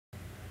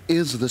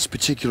is this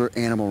particular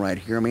animal right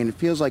here? I mean, it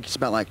feels like it's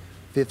about like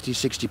 50,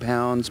 60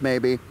 pounds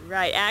maybe.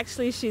 Right,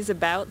 actually she's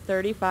about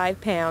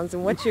 35 pounds,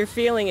 and what you're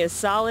feeling is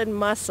solid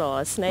muscle.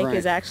 A snake Right.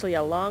 is actually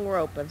a long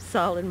rope of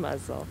solid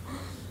muscle.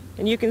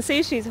 And you can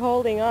see she's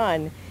holding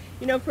on.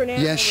 You know, for an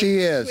animal Yes, she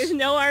is. with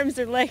no arms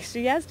or legs,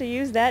 she has to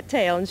use that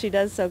tail, and she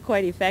does so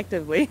quite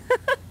effectively.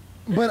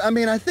 But I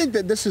mean, I think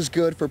that this is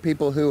good for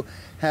people who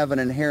have an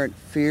inherent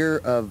fear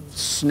of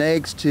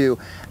snakes to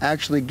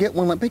actually get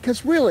one,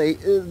 because really,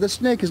 the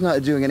snake is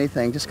not doing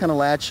anything, just kind of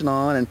latching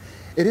on, and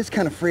it is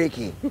kind of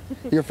freaky.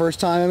 Your first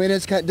time, I mean,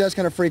 it does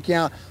kind of freak you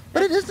out,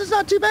 but it's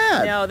not too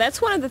bad. No,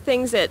 that's one of the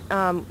things that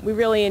we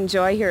really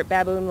enjoy here at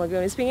Baboon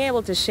Lagoon, is being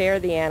able to share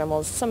the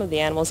animals, some of the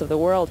animals of the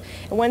world.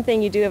 And one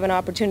thing you do have an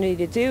opportunity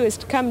to do is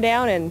to come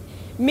down and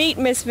meet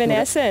Miss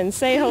Vanessa and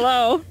say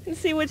hello and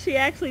see what she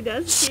actually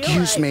does feel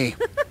like. Excuse me.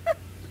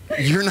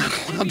 You're not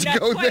allowed to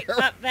go quite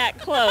there. Up that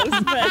close,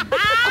 but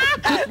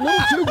A little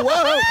too,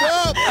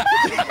 whoa.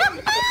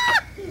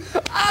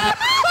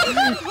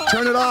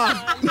 Turn it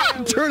off.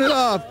 Turn it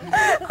off.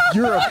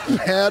 You're a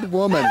bad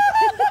woman.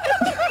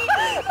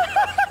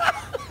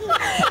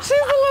 she's a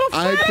little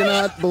I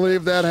cannot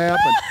believe that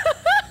happened.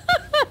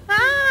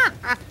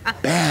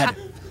 Bad.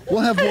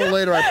 We'll have more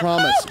later, I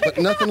promise, but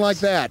nothing like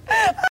that.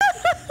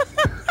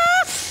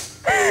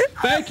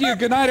 Thank you.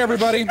 Good night,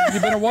 everybody.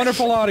 You've been a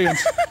wonderful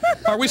audience.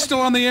 Are we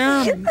still on the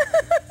air?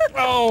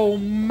 Oh,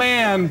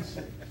 man.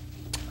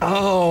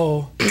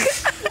 Oh.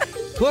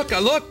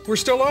 Look, we're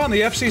still on.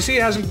 The FCC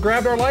hasn't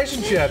grabbed our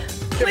license yet.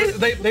 Please,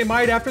 they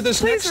might after this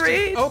please next.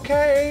 read.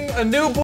 Okay, a new